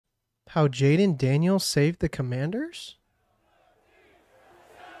How Jayden Daniels saved the Commanders?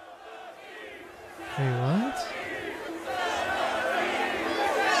 Wait, what?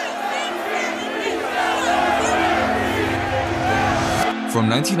 From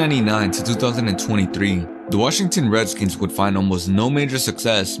 1999 to 2023, the Washington Redskins would find almost no major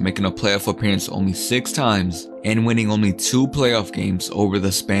success, making a playoff appearance only 6 times and winning only 2 playoff games over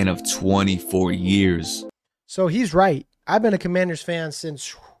the span of 24 years. So he's right. I've been a Commanders fan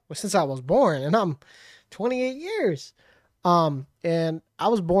since I was born, and I'm 28 years. And I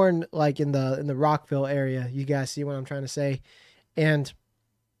was born like in the Rockville area. You guys see what I'm trying to say? And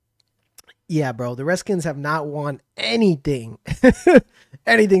yeah, bro, the Redskins have not won anything,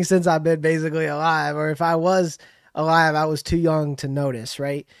 anything since I've been basically alive. Or if I was alive, I was too young to notice,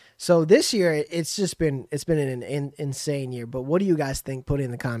 right? So this year, it's been an insane year. But what do you guys think? Put it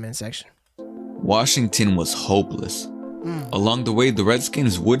in the comment section. Washington was hopeless. Along the way, the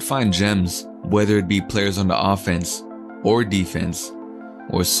Redskins would find gems, whether it be players on the offense or defense,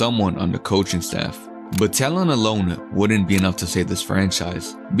 or someone on the coaching staff. But talent alone wouldn't be enough to save this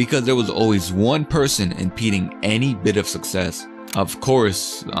franchise, because there was always one person impeding any bit of success. Of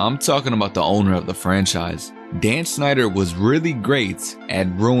course, I'm talking about the owner of the franchise. Dan Snyder was really great at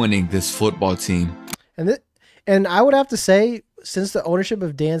ruining this football team. And I would have to say, since the ownership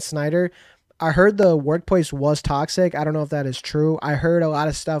of Dan Snyder, I heard the workplace was toxic. I don't know if that is true. I heard a lot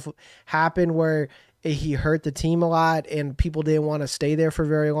of stuff happen where he hurt the team a lot and people didn't want to stay there for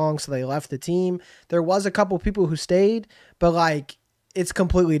very long, so they left the team. There was a couple people who stayed, but like it's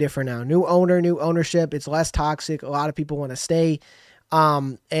completely different now. New owner, new ownership. It's less toxic. A lot of people want to stay.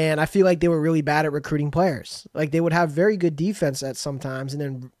 And I feel like they were really bad at recruiting players. Like they would have very good defense at sometimes and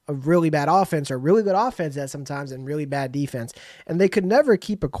then a really bad offense, or really good offense at sometimes and really bad defense. And they could never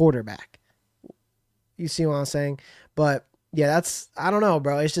keep a quarterback. You see what I'm saying? But yeah, I don't know,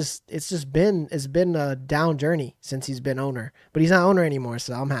 bro. It's been a down journey since he's been owner, but he's not owner anymore.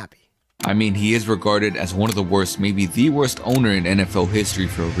 So I'm happy. I mean, he is regarded as one of the worst, maybe the worst owner in NFL history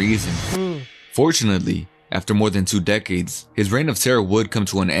for a reason. Fortunately, after more than 2 decades, his reign of terror would come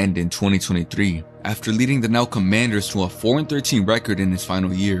to an end in 2023 after leading the now Commanders to a 4-13 record in his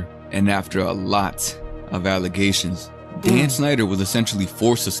final year. And after a lot of allegations, Dan Snyder was essentially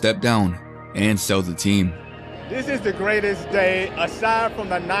forced to step down and sell the team. This is the greatest day, aside from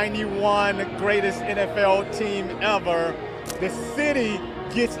the 91 greatest NFL team ever. The city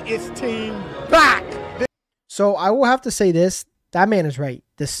gets its team back. So I will have to say this: that man is right.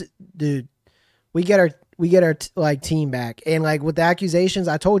 This dude, we get our like team back, and like with the accusations,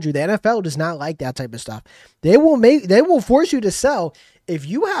 I told you the NFL does not like that type of stuff. They will force you to sell if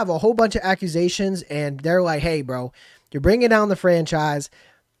you have a whole bunch of accusations, and they're like, "Hey, bro, you're bringing down the franchise.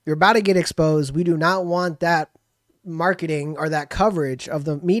 You're about to get exposed. We do not want that marketing or that coverage of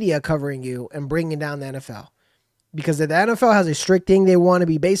the media covering you and bringing down the NFL." Because the NFL has a strict thing. They want to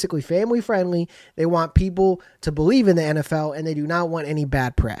be basically family friendly. They want people to believe in the NFL, and they do not want any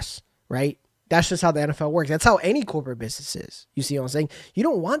bad press, right? That's just how the NFL works. That's how any corporate business is. You see what I'm saying? You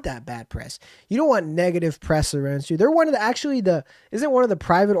don't want that bad press. You don't want negative press around you. They're one of isn't one of the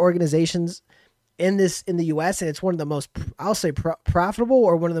private organizations in the US, and it's one of the most, I'll say, profitable,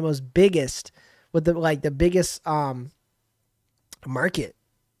 or one of the most biggest, with the biggest market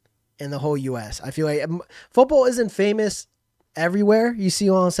in the whole US. I feel like football isn't famous everywhere. You see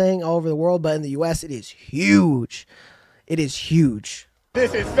what I'm saying? All over the world, but in the US, it is huge. It is huge.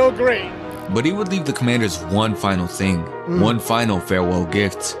 This is so great. But he would leave the Commanders one final thing, one final farewell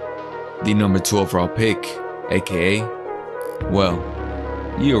gift. The number 2 overall pick, aka, well,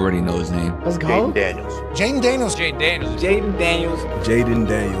 you already know his name. Let's go. Jayden Daniels. Jayden Daniels. Jayden Daniels. Jayden Daniels. Jayden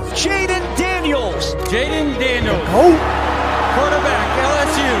Daniels. Jayden Daniels. Jayden Daniels. Go. Quarterback,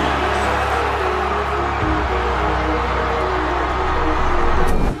 LSU.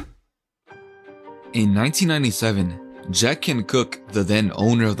 In 1997, Jack Kent Cooke, the then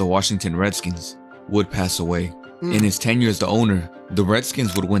owner of the Washington Redskins, would pass away. In his tenure as the owner, the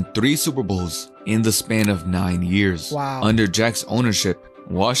Redskins would win 3 Super Bowls in the span of 9 years. Wow. Under Jack's ownership,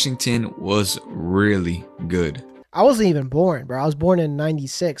 Washington was really good. I wasn't even born, bro. I was born in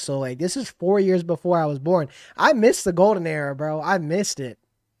 96. So like this is 4 years before I was born. I missed the golden era, bro. I missed it.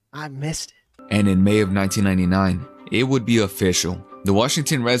 And in May of 1999, it would be official. The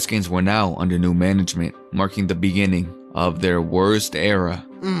Washington Redskins were now under new management, marking the beginning of their worst era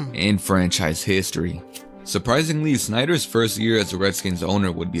in franchise history. Surprisingly, Snyder's first year as the Redskins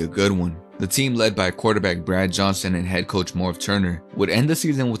owner would be a good one. The team, led by quarterback Brad Johnson and head coach Morv Turner, would end the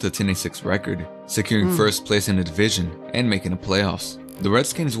season with a 10-6 record, securing first place in the division and making the playoffs. The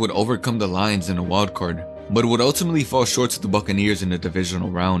Redskins would overcome the Lions in a wild card, but would ultimately fall short to the Buccaneers in the divisional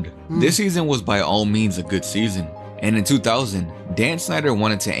round. This season was by all means a good season, and in 2000, Dan Snyder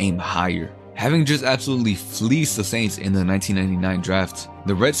wanted to aim higher. Having just absolutely fleeced the Saints in the 1999 draft,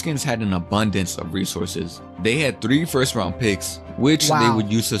 the Redskins had an abundance of resources. They had 3 first-round picks, which they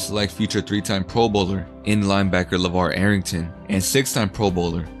would use to select future 3-time Pro Bowler in linebacker LeVar Arrington and 6-time Pro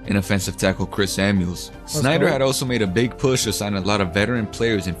Bowler in offensive tackle Chris Samuels. Snyder had also made a big push to sign a lot of veteran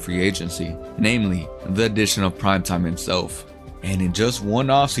players in free agency, namely the addition of Primetime himself. And in just one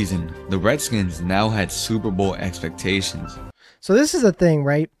offseason, the Redskins now had Super Bowl expectations. So this is the thing,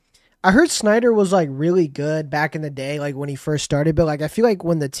 right? I heard Snyder was like really good back in the day, like when he first started. But like I feel like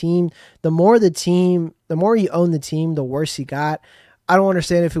when the more he owned the team, the worse he got. I don't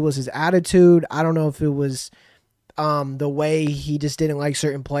understand if it was his attitude. I don't know if it was the way he just didn't like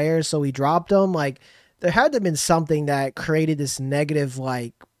certain players, so he dropped them. Like there had to have been something that created this negative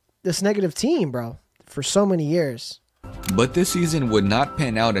team, bro, for so many years. But this season would not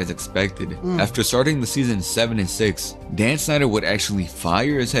pan out as expected. After starting the season 7-6, Dan Snyder would actually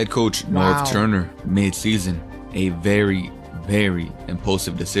fire his head coach Norv Turner mid-season. A very, very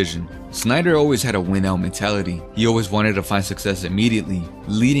impulsive decision. Snyder always had a win-out mentality. He always wanted to find success immediately,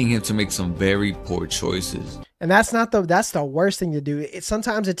 leading him to make some very poor choices. And that's the worst thing to do.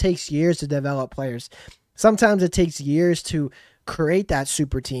 Sometimes it takes years to develop players. Sometimes it takes years to create that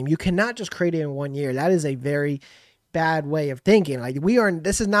super team. You cannot just create it in 1 year. That is a very bad way of thinking. Like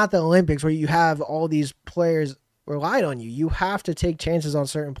this is not the Olympics where you have all these players relied on you. You have to take chances on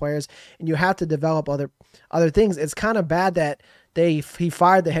certain players, and you have to develop other things. It's kind of bad that he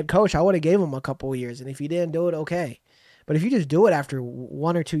fired the head coach. I would have gave him a couple of years, and if he didn't do it, okay. But if you just do it after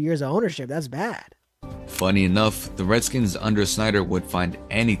 1 or 2 years of ownership, that's bad. Funny enough, the Redskins under Snyder would find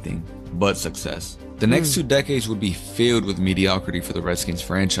anything but success. The next 2 decades would be filled with mediocrity for the Redskins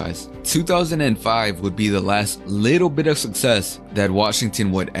franchise. 2005 would be the last little bit of success that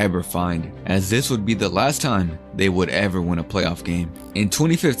Washington would ever find, as this would be the last time they would ever win a playoff game. In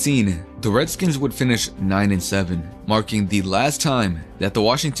 2015, the Redskins would finish 9-7, marking the last time that the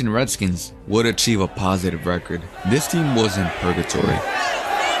Washington Redskins would achieve a positive record. This team was in purgatory.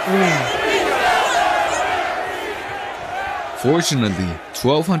 Fortunately,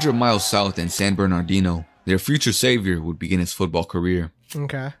 1,200 miles south in San Bernardino, their future savior would begin his football career.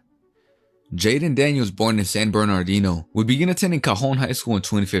 Okay. Jayden Daniels, born in San Bernardino, would begin attending Cajon High School in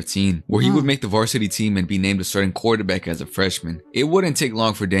 2015, where he would make the varsity team and be named the starting quarterback as a freshman. It wouldn't take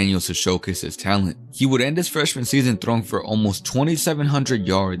long for Daniels to showcase his talent. He would end his freshman season throwing for almost 2,700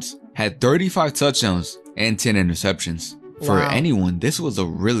 yards, had 35 touchdowns, and 10 interceptions. For anyone, this was a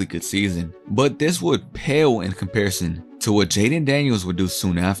really good season, but this would pale in comparison to what Jayden Daniels would do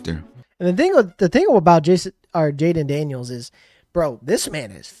soon after. And the thing about Jayden Daniels is, bro, this man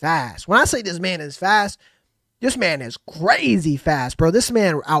is fast. When I say this man is fast, this man is crazy fast, bro. This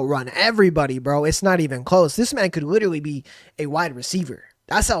man outrun everybody, bro. It's not even close. This man could literally be a wide receiver.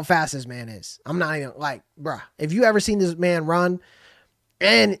 That's how fast this man is. I'm not even like, bro. If you ever seen this man run,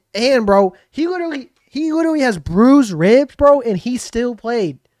 and bro, he literally has bruised ribs, bro, and he still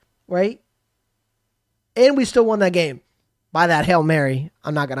played, right? And we still won that game by that Hail Mary.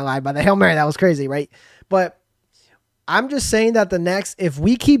 I'm not going to lie. By the Hail Mary, that was crazy, right? But I'm just saying that if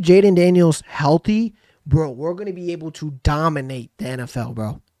we keep Jayden Daniels healthy, bro, we're going to be able to dominate the NFL,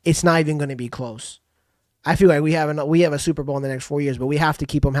 bro. It's not even going to be close. I feel like we have a Super Bowl in the next 4 years, but we have to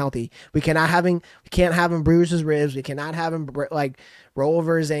keep him healthy. We can't have him bruise his ribs. We cannot have him like roll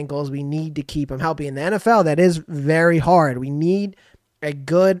over his ankles. We need to keep him healthy. In the NFL, that is very hard. We need a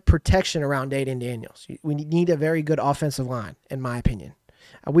good protection around Jayden Daniels. We need a very good offensive line, in my opinion.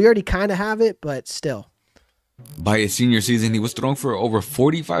 We already kind of have it, but still. By his senior season, he was throwing for over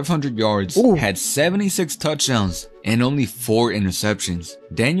 4,500 yards, had 76 touchdowns, and only 4 interceptions.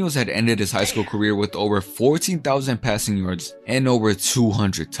 Daniels had ended his high school career with over 14,000 passing yards and over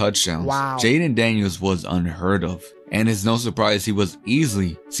 200 touchdowns. Wow. Jayden Daniels was unheard of, and it's no surprise he was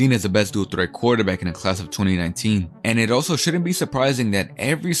easily seen as the best dual-threat quarterback in the class of 2019. And it also shouldn't be surprising that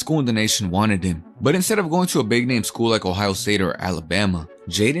every school in the nation wanted him. But instead of going to a big-name school like Ohio State or Alabama,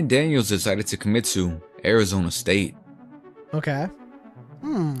 Jayden Daniels decided to commit to Arizona State. Okay.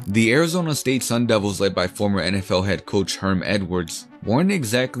 The Arizona State Sun Devils, led by former NFL head coach Herm Edwards, weren't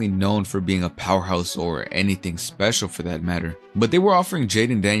exactly known for being a powerhouse or anything special for that matter, but they were offering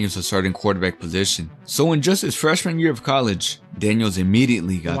Jayden Daniels a starting quarterback position. So in just his freshman year of college, Daniels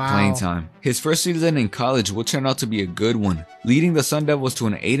immediately got playing time. His first season in college would turn out to be a good one, leading the Sun Devils to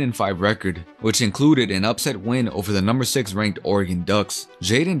an 8-5 record, which included an upset win over the number 6 ranked Oregon Ducks.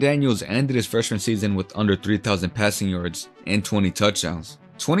 Jayden Daniels ended his freshman season with under 3,000 passing yards and 20 touchdowns.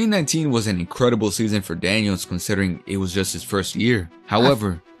 2019 was an incredible season for Daniels considering it was just his first year.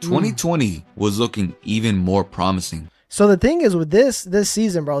 However, 2020 was looking even more promising. So the thing is with this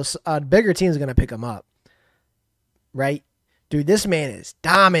season, bro, a bigger team is going to pick him up. Right? Dude, this man is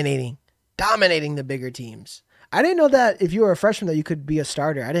dominating the bigger teams. I didn't know that if you were a freshman that you could be a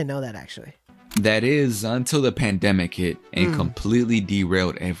starter. I didn't know that actually. That is until the pandemic hit and completely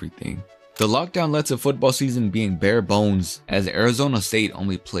derailed everything. The lockdown led to football season being bare bones as Arizona State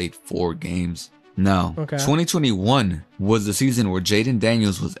only played 4 games. Now, 2021 was the season where Jayden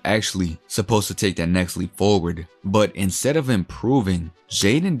Daniels was actually supposed to take that next leap forward. But instead of improving,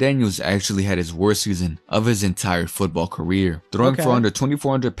 Jayden Daniels actually had his worst season of his entire football career, throwing for under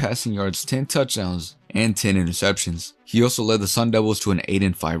 2,400 passing yards, 10 touchdowns, and 10 interceptions. He also led the Sun Devils to an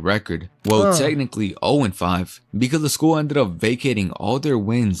 8-5 record. Well, technically 0-5 because the school ended up vacating all their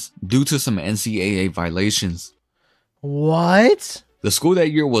wins due to some NCAA violations. What? The school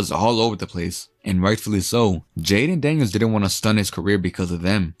that year was all over the place, and rightfully so. Jayden Daniels didn't want to stun his career because of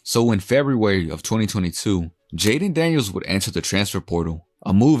them. So in February of 2022, Jayden Daniels would enter the transfer portal,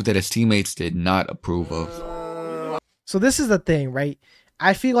 a move that his teammates did not approve of. So this is the thing, right?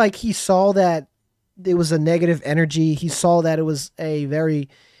 I feel like he saw that it was a negative energy. He saw that it was a very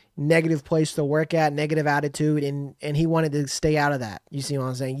negative place to work at, negative attitude, and he wanted to stay out of that. You see what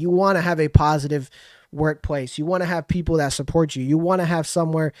I'm saying? You want to have a positive workplace. You want to have people that support you. You want to have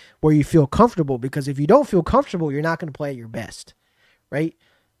somewhere where you feel comfortable, because if you don't feel comfortable, you're not going to play at your best, right?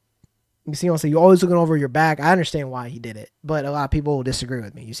 You see what I'm saying? You're always looking over your back. I understand why he did it, but a lot of people will disagree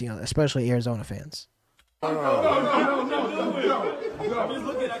with me, you see, especially Arizona fans.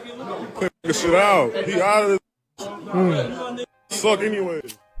 Shit out. He out of this. Suck anyway.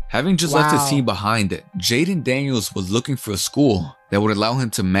 Having just left his team behind, Jayden Daniels was looking for a school that would allow him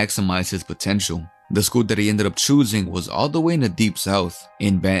to maximize his potential. The school that he ended up choosing was all the way in the Deep South,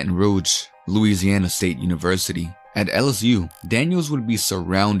 in Baton Rouge, Louisiana State University. At LSU, Daniels would be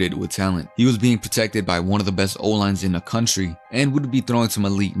surrounded with talent. He was being protected by one of the best O-lines in the country and would be throwing some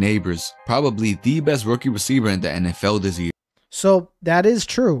elite neighbors, probably the best rookie receiver in the NFL this year. So that is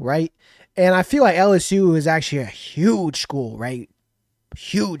true, right? And I feel like LSU is actually a huge school, right?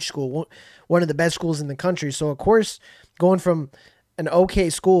 Huge school, one of the best schools in the country. So of course, going from an okay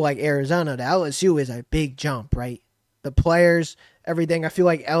school like Arizona to LSU is a big jump, right? The players, everything. I feel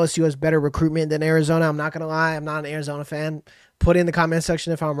like LSU has better recruitment than Arizona. I'm not gonna lie, I'm not an Arizona fan. Put in the comment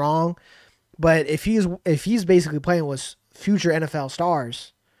section if I'm wrong. But if he's basically playing with future NFL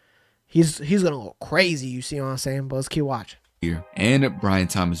stars, he's gonna look crazy. You see what I'm saying? But let's keep watching. And Brian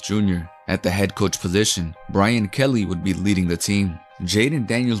Thomas Jr. At the head coach position, Brian Kelly would be leading the team. Jayden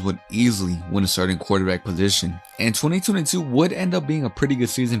Daniels would easily win a starting quarterback position, and 2022 would end up being a pretty good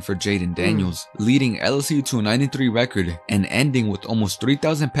season for Jayden Daniels, leading LSU to a 9-3 record and ending with almost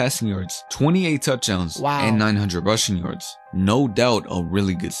 3,000 passing yards, 28 touchdowns, and 900 rushing yards. No doubt a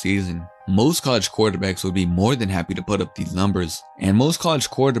really good season. Most college quarterbacks would be more than happy to put up these numbers, and most college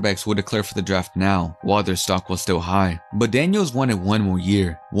quarterbacks would declare for the draft now while their stock was still high. But Daniels wanted one more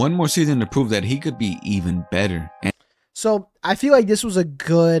year, one more season to prove that he could be even better. So I feel like this was a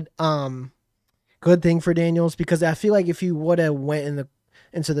good thing for Daniels, because I feel like if he would have went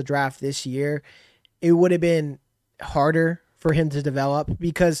into the draft this year, it would have been harder for him to develop,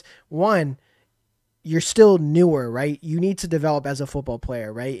 because one, you're still newer, right? You need to develop as a football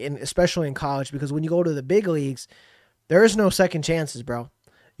player, right? And especially in college, because when you go to the big leagues, there is no second chances, bro.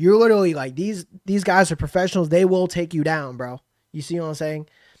 You're literally like, these guys are professionals. They will take you down, bro. You see what I'm saying?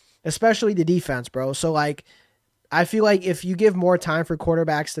 Especially the defense, bro. So like, I feel like if you give more time for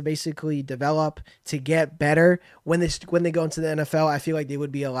quarterbacks to basically develop, to get better, when they go into the NFL, I feel like they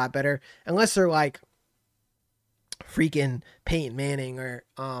would be a lot better. Unless they're like freaking Peyton Manning or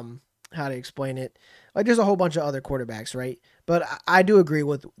how to explain it. Like there's a whole bunch of other quarterbacks, right? But I do agree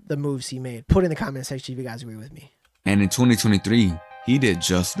with the moves he made. Put in the comment section if you guys agree with me. And in 2023, he did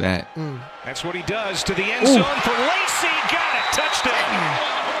just that. That's what he does to the end zone for Lacey. Got it. Touchdown.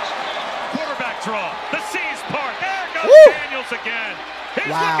 Quarterback draw. The C's part. There goes Daniels again.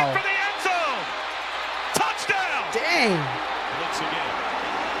 He's looking for the end zone. Touchdown. Dang. Looks again.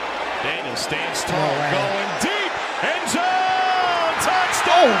 Daniels stands tall. Going deep. End zone.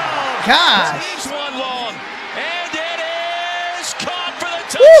 Touchdown. Oh, gosh. He's one long. And it is caught for the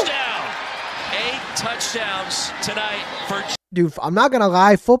touchdown. 8 touchdowns tonight for... Dude, I'm not going to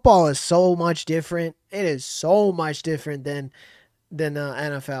lie. Football is so much different. It is so much different than the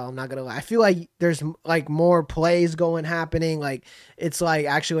NFL. I'm not going to lie. I feel like there's like more plays happening. Like it's like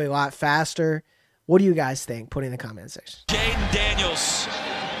actually a lot faster. What do you guys think? Put in the comment section. Jayden Daniels.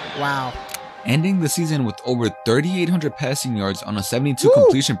 Wow. ending the season with over 3,800 passing yards on a 72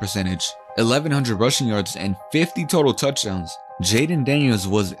 completion percentage, 1,100 rushing yards, and 50 total touchdowns. Jayden Daniels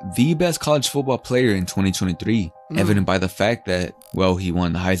was the best college football player in 2023, evident by the fact that, well, he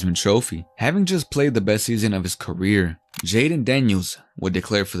won the Heisman Trophy. Having just played the best season of his career, Jayden Daniels would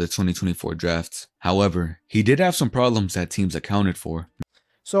declare for the 2024 draft. However, he did have some problems that teams accounted for.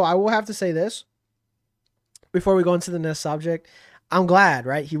 So I will have to say this before we go into the next subject. I'm glad,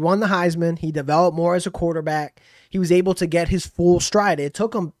 right? He won the Heisman. He developed more as a quarterback. He was able to get his full stride. It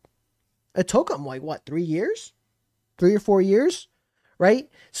took him like, what, 3 years? 3 or 4 years, right?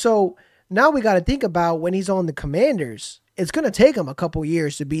 So now we got to think about when he's on the Commanders. It's going to take him a couple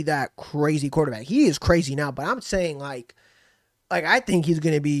years to be that crazy quarterback. He is crazy now, but I'm saying like I think he's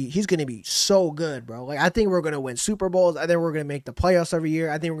going to be so good, bro. Like I think we're going to win Super Bowls. I think we're going to make the playoffs every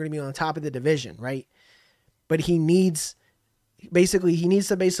year. I think we're going to be on top of the division, right? But he needs to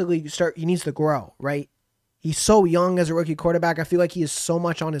grow, right? He's so young as a rookie quarterback. I feel like he has so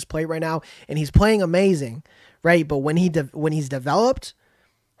much on his plate right now, and he's playing amazing, right? But when he's developed,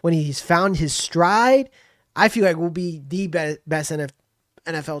 when he's found his stride, I feel like we'll be the best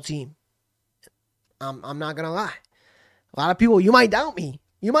NFL team. I'm not gonna lie. A lot of people, you might doubt me.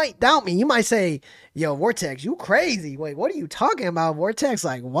 You might say, "Yo, Vortex, you crazy? Wait, what are you talking about, Vortex?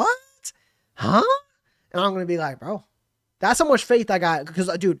 Like what? Huh?" And I'm gonna be like, bro, that's how much faith I got.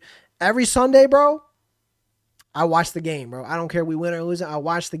 Because, dude, every Sunday, bro, I watch the game, bro. I don't care if we win or lose. I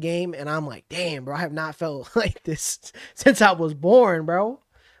watch the game, and I'm like, damn, bro, I have not felt like this since I was born, bro.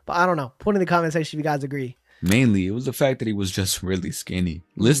 But I don't know. Put in the comment section if you guys agree. Mainly, it was the fact that he was just really skinny.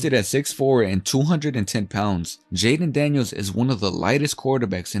 Listed at 6'4" and 210 pounds, Jayden Daniels is one of the lightest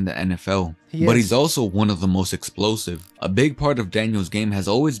quarterbacks in the NFL. But he's also one of the most explosive. A big part of Daniels' game has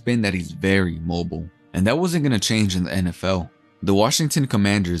always been that he's very mobile. And that wasn't going to change in the NFL. The Washington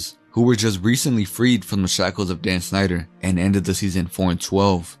Commanders, who were just recently freed from the shackles of Dan Snyder and ended the season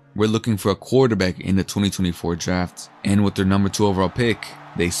 4-12, were looking for a quarterback in the 2024 draft. And with their number 2 overall pick,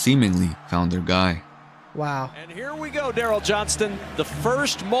 they seemingly found their guy. Wow. And here we go, Daryl Johnston, the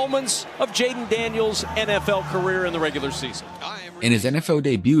first moments of Jayden Daniels' NFL career in the regular season. In his NFL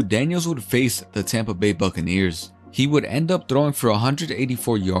debut, Daniels would face the Tampa Bay Buccaneers. He would end up throwing for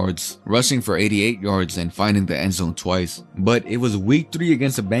 184 yards, rushing for 88 yards, and finding the end zone twice. But it was week 3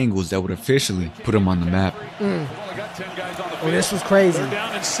 against the Bengals that would officially put him on the map. Oh, this was crazy. They're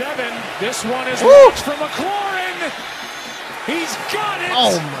down in 7. This one is launched from McLaurin. He's got it.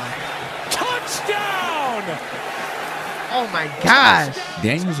 Oh my. Touchdown. Oh my gosh.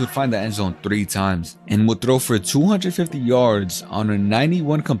 Daniels would find the end zone 3 times and would throw for 250 yards on a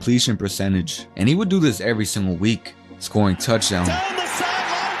 91 completion percentage. And he would do this every single week, scoring touchdown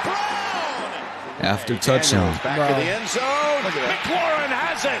after touchdown. Back to the end zone. McLaurin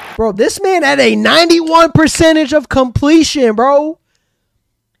has it. Bro, this man had a 91 percentage of completion, bro.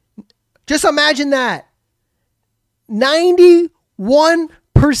 Just imagine that.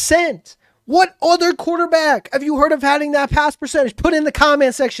 91%. What other quarterback have you heard of having that pass percentage? Put in the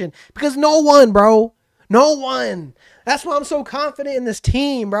comment section, because no one, bro. No one. That's why I'm so confident in this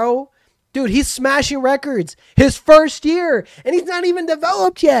team, bro. Dude, he's smashing records his first year, and he's not even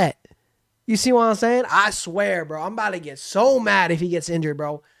developed yet. You see what I'm saying? I swear, bro. I'm about to get so mad if he gets injured,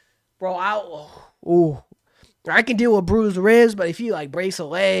 bro. Bro, I can deal with bruised ribs, but if he like breaks a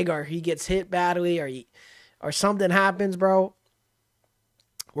leg or he gets hit badly or something happens, bro,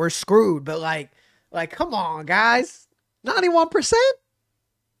 we're screwed. But like, come on, guys. 91%?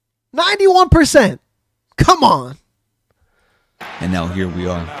 91%. Come on. And now here we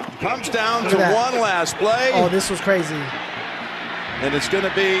are. Comes down to one last play. Oh, this was crazy. And it's going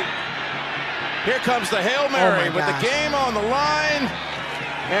to be, here comes the Hail Mary with the game on the line.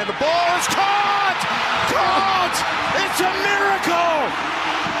 And the ball is caught! Caught! It's a miracle!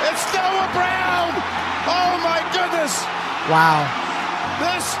 It's Noah Brown! Oh my goodness! Wow.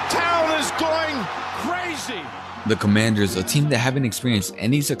 This town is going crazy. The Commanders, a team that haven't experienced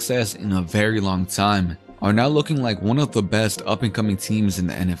any success in a very long time, are now looking like one of the best up-and-coming teams in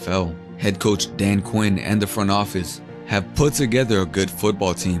the NFL. Head coach Dan Quinn and the front office have put together a good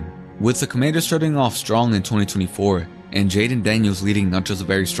football team, with the Commanders starting off strong in 2024, and Jayden Daniels leading not just a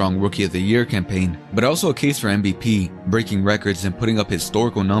very strong Rookie of the Year campaign, but also a case for MVP, breaking records and putting up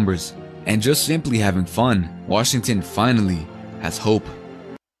historical numbers, and just simply having fun. Washington finally has hope.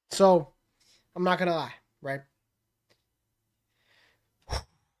 So, I'm not gonna lie, right?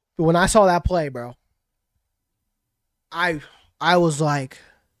 When I saw that play, bro, I was like,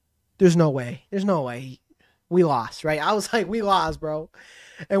 there's no way. There's no way. We lost, right? I was like, we lost, bro.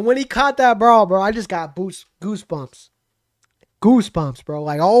 And when he caught that ball, bro, I just got goosebumps. goosebumps, bro.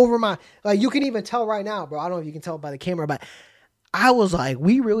 Like all over my, like you can even tell right now, bro. I don't know if you can tell by the camera, but I was like,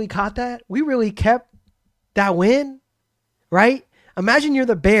 we really caught that. We really kept that win, right? Imagine you're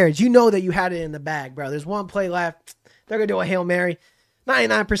the Bears. You know that you had it in the bag, bro. There's one play left. They're gonna do a Hail Mary.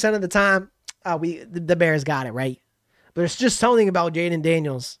 99% of the time, the Bears got it, right? But there's just something about Jayden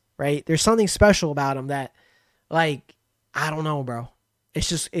Daniels, right? There's something special about him that, like, I don't know, bro. It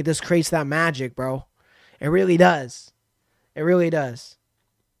just creates that magic, bro. It really does. It really does.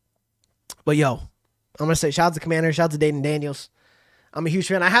 But yo, I'm gonna say shout out to Commander, shout out to Jayden Daniels. I'm a huge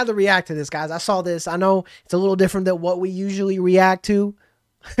fan. I had to react to this, guys. I saw this. I know it's a little different than what we usually react to.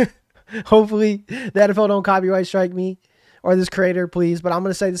 Hopefully, the NFL don't copyright strike me or this creator, please. But I'm going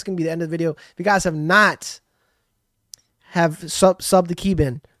to say this is going to be the end of the video. If you guys have not sub the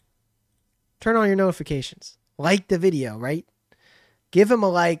Keybin, turn on your notifications. Like the video, right? Give him a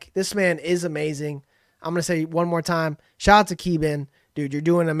like. This man is amazing. I'm going to say one more time. Shout out to Keybin. Dude, you're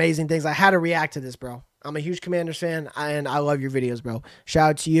doing amazing things. I had to react to this, bro. I'm a huge Commanders fan, and I love your videos, bro. Shout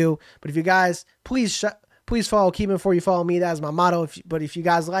out to you. But if you guys, please follow Keybin before you follow me. That is my motto. But if you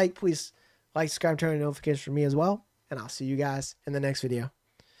guys like, please like, subscribe, turn on notifications for me as well. And I'll see you guys in the next video.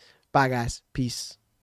 Bye, guys. Peace.